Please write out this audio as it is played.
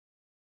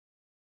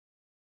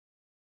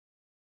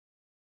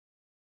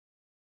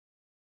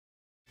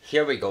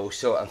here we go.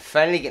 So I'm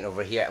finally getting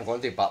over here. I'm going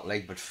to do Battle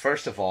League, but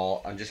first of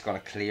all, I'm just going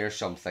to clear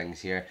some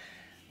things here.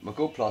 My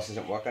Go Plus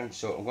isn't working,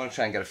 so I'm going to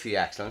try and get a few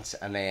excellents,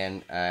 and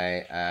then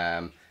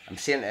I'm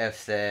seeing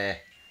if the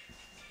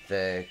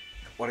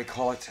what do you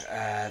call it?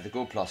 The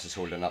Go Plus is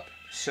holding up.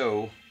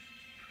 So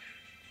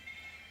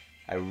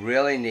I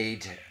really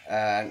need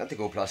not the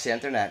Go Plus, the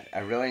internet. I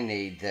really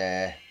need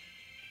the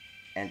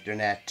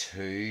internet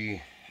to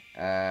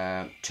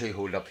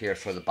hold up here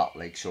for the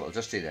Battle League. So I'll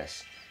just do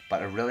this.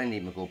 But I really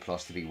need my Go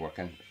Plus to be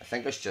working. I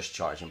think it's just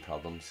charging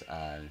problems,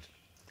 and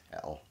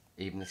it'll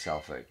even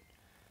itself out.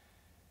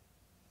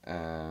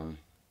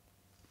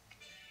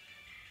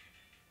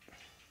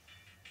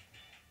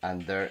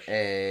 And there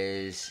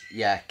is,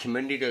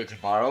 Community Day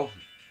tomorrow.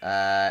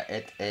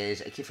 It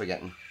is, I keep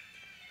forgetting.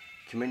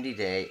 Community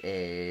Day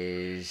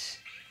is,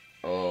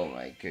 oh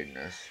my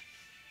goodness,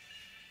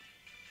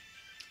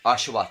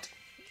 Oshawott.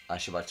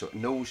 So it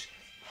knows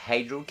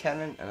Hydro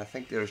Cannon, and I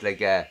think there's like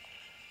a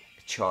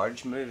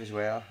charge move as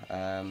well.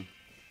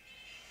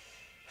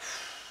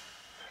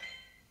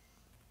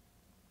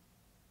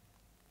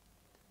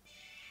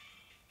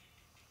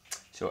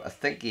 So I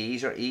think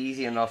these are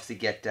easy enough to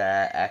get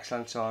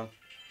excellence on.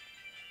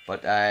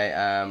 But I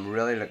am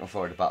really looking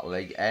forward to Battle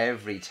League.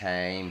 Every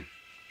time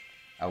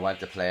I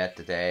went to play it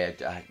today,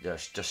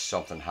 there's just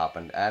something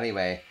happened.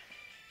 Anyway,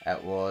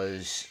 it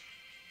was,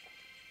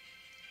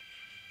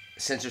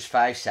 since there's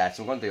 5 sets,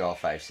 I'm going to do all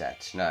 5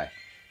 sets. Now,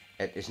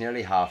 it is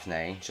nearly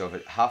 9:30, so if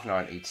it's half an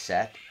hour in each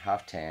set,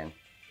 10:30,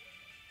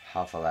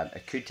 11:30,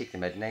 it could take the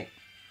midnight.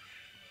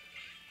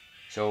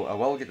 So I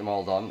will get them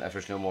all done if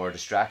there's no more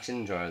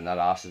distractions or not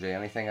asked to do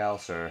anything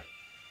else, or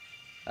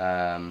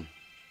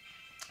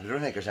I don't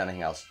think there's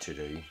anything else to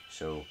do,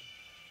 so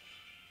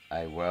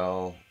I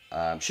will,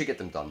 should get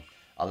them done.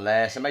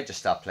 Unless, I might just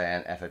stop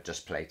playing if I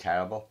just play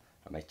terrible.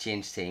 I might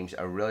change teams,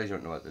 I really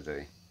don't know what to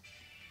do.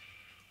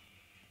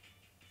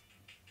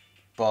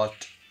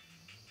 But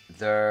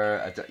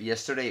there,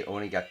 yesterday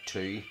only got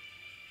 2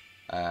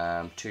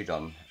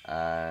 done,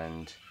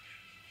 and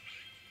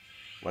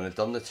when I'd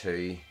done the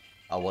 2,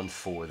 I won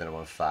 4, then I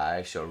won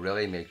 5, so I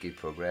really made good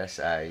progress.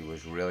 I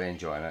was really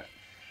enjoying it,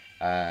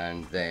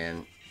 and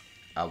then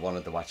I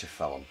wanted to watch a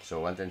film, so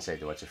I went inside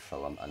to watch a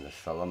film, and the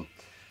film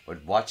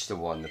would watch the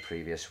one the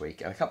previous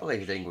week, and a couple of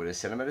people didn't go to the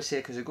cinema to see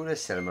it because I go to the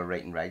cinema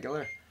right and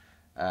regular,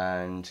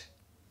 and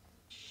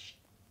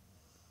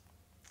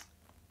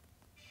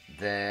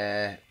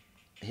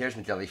here's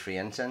my Dilly Free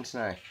incense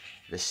now.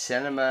 The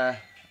cinema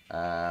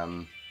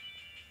one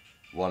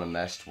I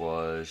missed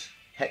was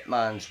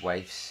Hitman's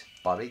Wife's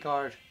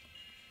Bodyguard.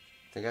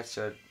 I think that's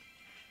it.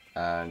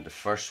 And the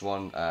first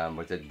one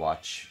we did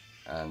watch,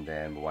 and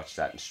then we watched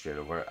that and straight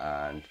over,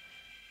 and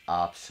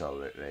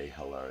absolutely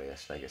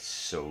hilarious. Like, it's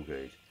so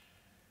good.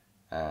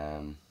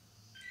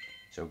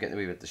 So I'm getting a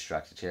wee bit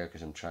distracted here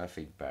because I'm trying to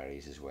feed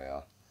berries as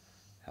well.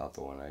 Help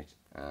one out.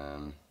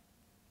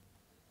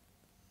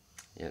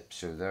 Yep,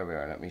 so there we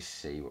are. Let me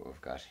see what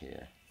we've got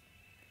here.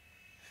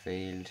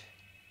 Field.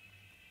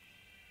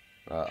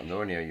 Well, I'm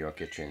nowhere near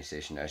Yorkgate train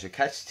station now. So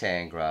catch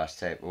 10 grass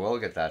type. We'll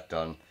get that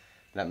done.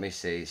 Let me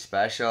see.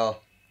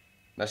 Special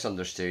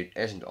Misunderstood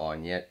isn't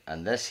on yet.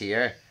 And this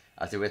here,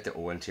 I have to wait to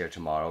Owens here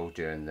tomorrow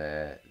during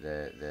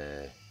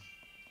the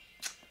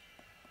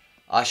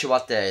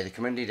Oshawott Day, the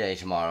Community Day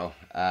tomorrow.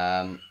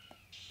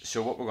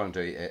 So what we're going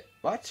to do,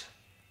 what?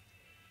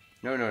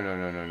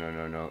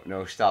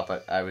 No, stop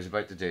it. I was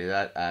about to do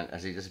that, and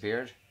has he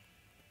disappeared?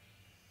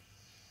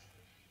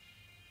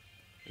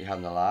 You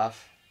having a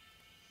laugh?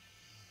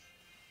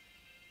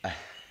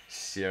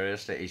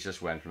 Seriously, he's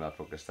just went from that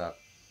Pokestop.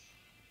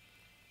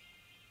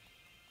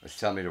 It's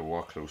telling me to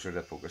walk closer to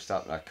the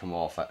Pokestop, and I come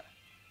off it.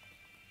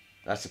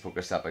 That's the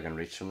Pokestop I can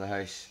reach from the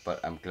house, but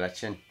I'm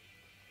glitching.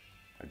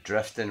 Or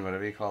drifting,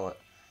 whatever you call it.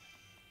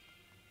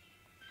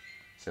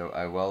 So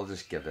I will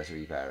just give this a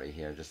wee berry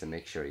here, just to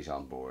make sure he's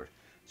on board.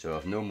 So I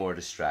have no more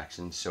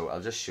distractions, so I'll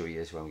just show you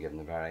this when I'm giving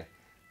the berry.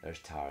 There's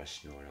Tara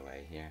snoring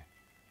away here.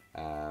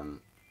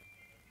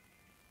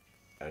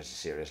 There's a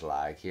serious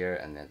lag here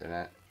in the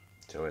internet,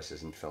 so this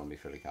isn't filling me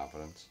fully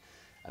confidence.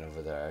 And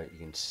over there, you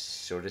can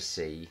sort of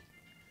see,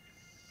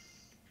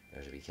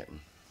 there's a wee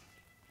kitten.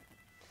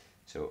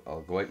 So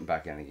I'll go out and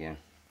back in again.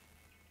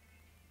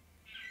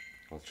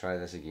 I'll try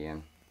this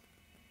again.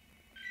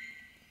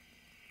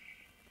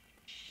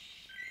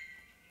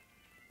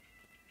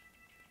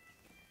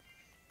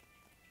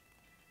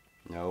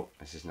 No,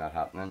 this is not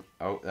happening.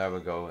 Oh, there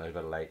we go. There's a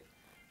bit of light.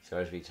 So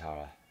there's wee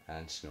Tara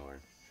and snoring.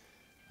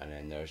 And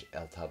then there's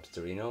El Tabs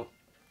Dorino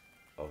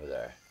over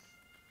there,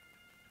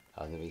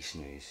 having a wee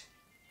snooze.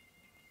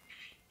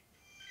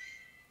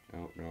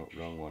 Oh, no,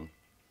 wrong one.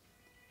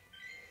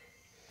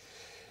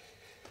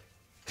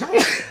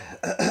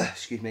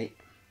 Excuse me.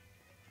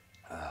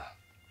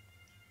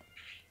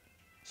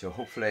 So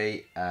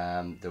hopefully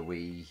the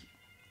wee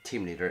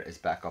team leader is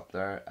back up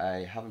there.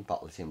 I haven't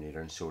battled the team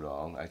leader in so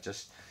long.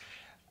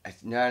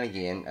 Now and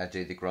again I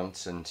do the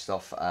grunts and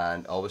stuff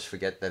and always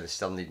forget that I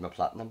still need my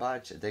platinum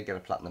badge. I did get a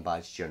platinum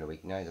badge during the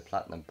week now. The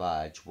platinum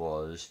badge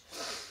was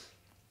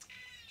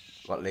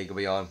what league are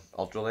we on?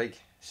 Ultra League.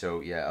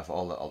 So yeah, of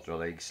all the Ultra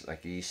Leagues,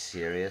 like, are you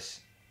serious?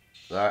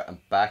 There, I'm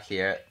back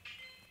here.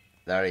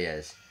 There he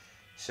is.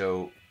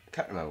 So,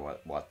 can't remember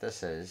what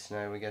this is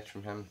now we get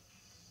from him.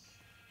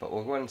 But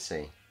we'll go and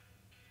see.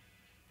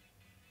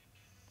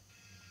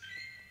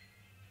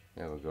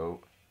 There we go.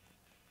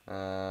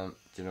 Do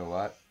you know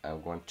what?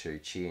 I'm going to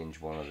change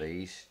one of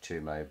these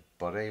to my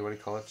buddy, what do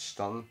you call it?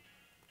 Stun.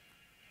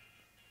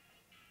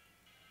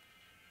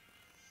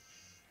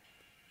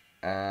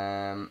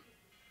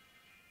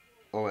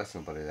 Oh, that's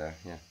nobody there,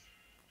 yeah.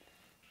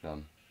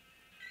 Done.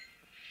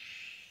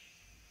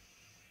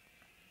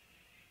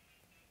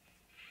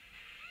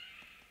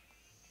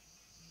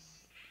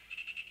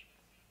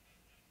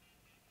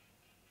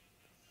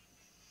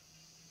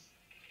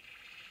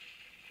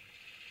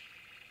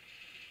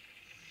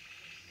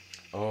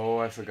 Oh,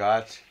 I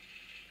forgot.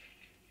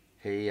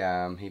 He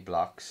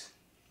blocks.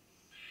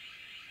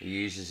 He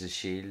uses his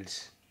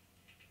shields.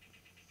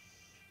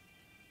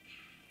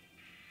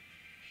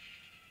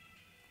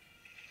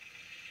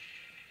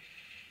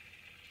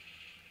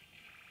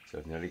 So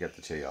I've nearly got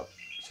the two up.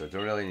 So I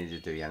don't really need to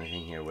do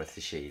anything here with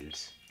the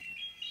shields.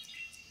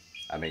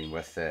 I mean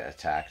with the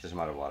attack, doesn't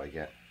matter what I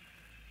get.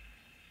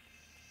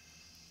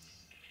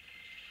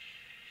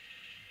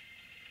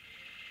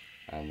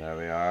 And there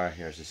we are,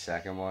 here's the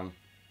second one.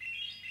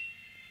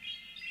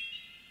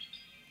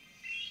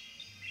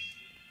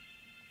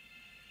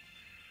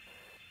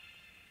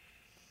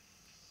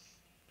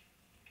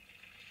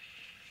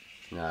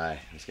 No, I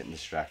was getting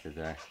distracted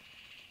there.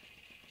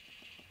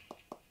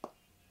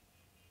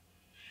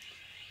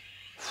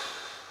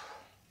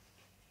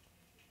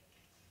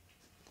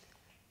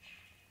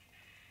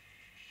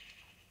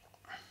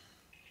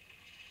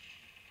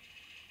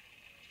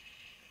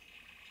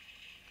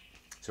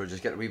 So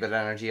just get a wee bit of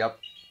energy up.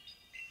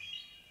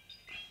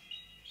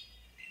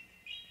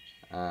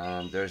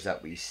 And there's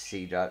that wee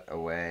C dot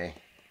away.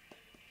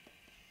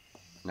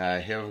 Now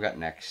here we've got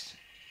next.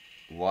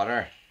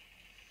 Water.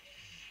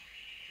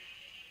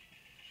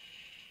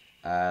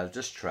 I'll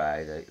just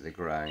try the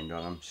ground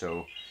on him.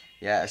 So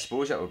yeah, I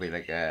suppose that would be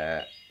like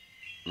a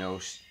no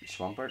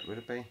Swampert, would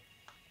it be?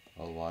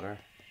 All water.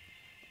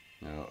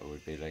 No, it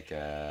would be like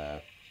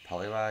a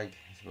Poliwag,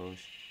 I suppose.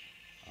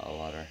 All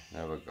water.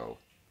 There we go.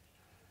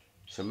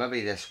 So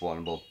maybe this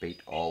one will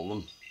beat all of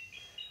them,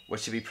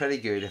 which would be pretty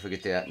good if we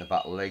could do that in the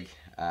Battle League.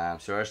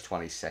 So there's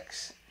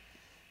 26.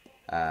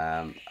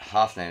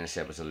 9:30 I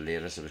said was the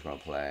latest I was going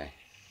to play.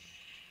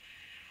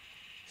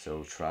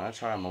 So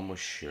Tyranitar, I'm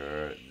almost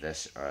sure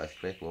this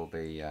Earthquake will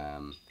be,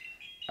 not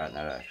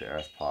Earthquake,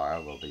 Earth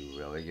Power will be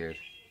really good.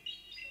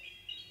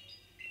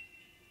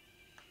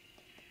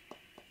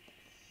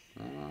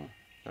 Oh,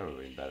 that would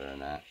have been better than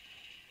that.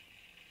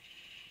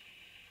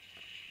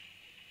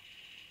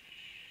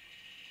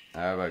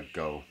 There we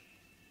go.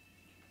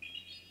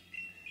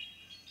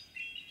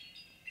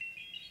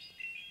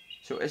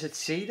 So is it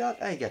C-Dot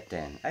I get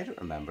then? I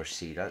don't remember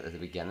C-Dot at the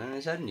beginning.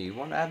 Is that a new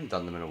one? I haven't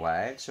done them in a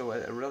while, so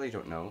I really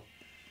don't know.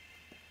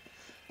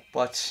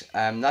 But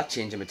I'm not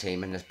changing my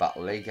team in this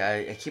Battle League.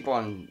 I keep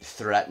on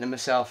threatening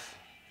myself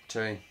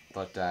to,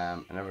 but I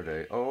never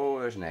do. Oh,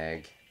 there's an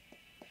egg.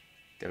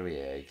 Get a wee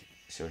egg.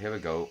 So here we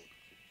go.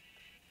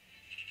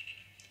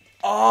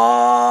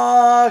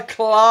 Oh,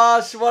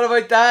 class! What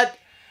about that?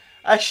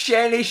 A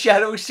shiny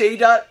Shadow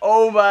C-Dot.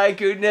 Oh my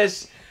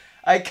goodness.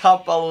 I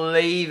can't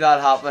believe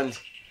that happened.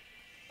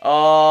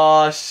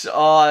 Oh,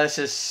 this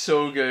is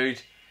so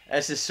good.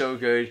 This is so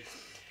good.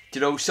 Do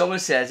you know, someone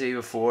said to me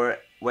before,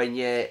 when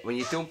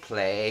you don't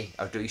play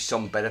or do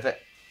some bit of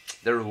it,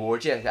 they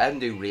reward you. I haven't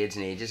done raids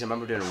in ages. I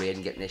remember doing a raid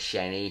and getting this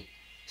shiny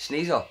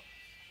Sneasel.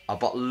 Oh,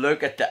 but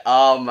look at the,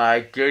 oh my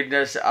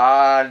goodness.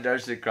 Ah,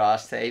 there's the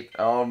grass type.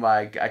 Oh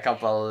my, I can't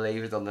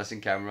believe I've done this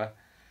in camera.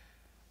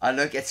 And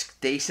look, it's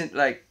decent,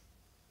 like,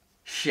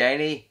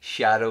 shiny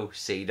Shadow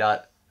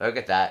C-Dot. Look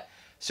at that.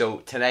 So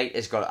tonight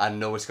is I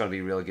know it's gonna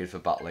be really good for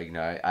Battle League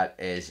now. That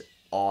is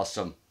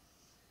awesome.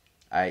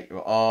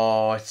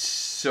 Oh, it's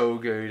so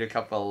good. I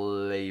can't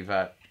believe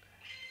it.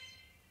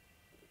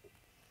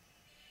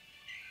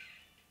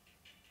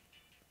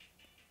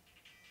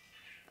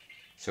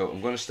 So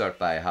I'm going to start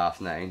by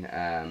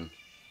 9:30.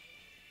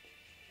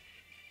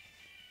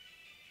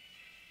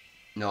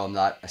 No, I'm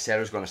not. I said I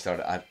was going to start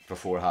at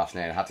before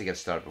 9:30. I have to get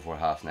started before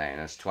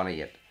 9:30. It's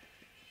 28.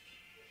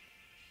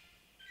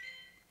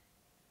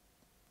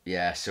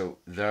 Yeah, so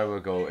there we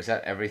go. Is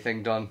that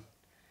everything done?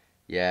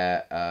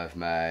 Yeah, I have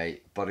my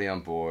buddy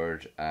on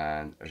board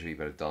and there's a wee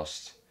bit of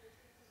dust.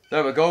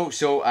 There we go.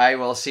 So I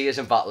will see you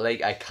in Battle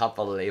League. I can't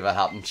believe it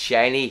happened.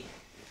 Shiny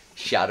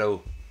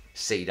Shadow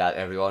C-Dot,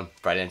 everyone.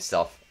 Brilliant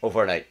stuff.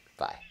 Over and out.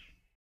 Bye.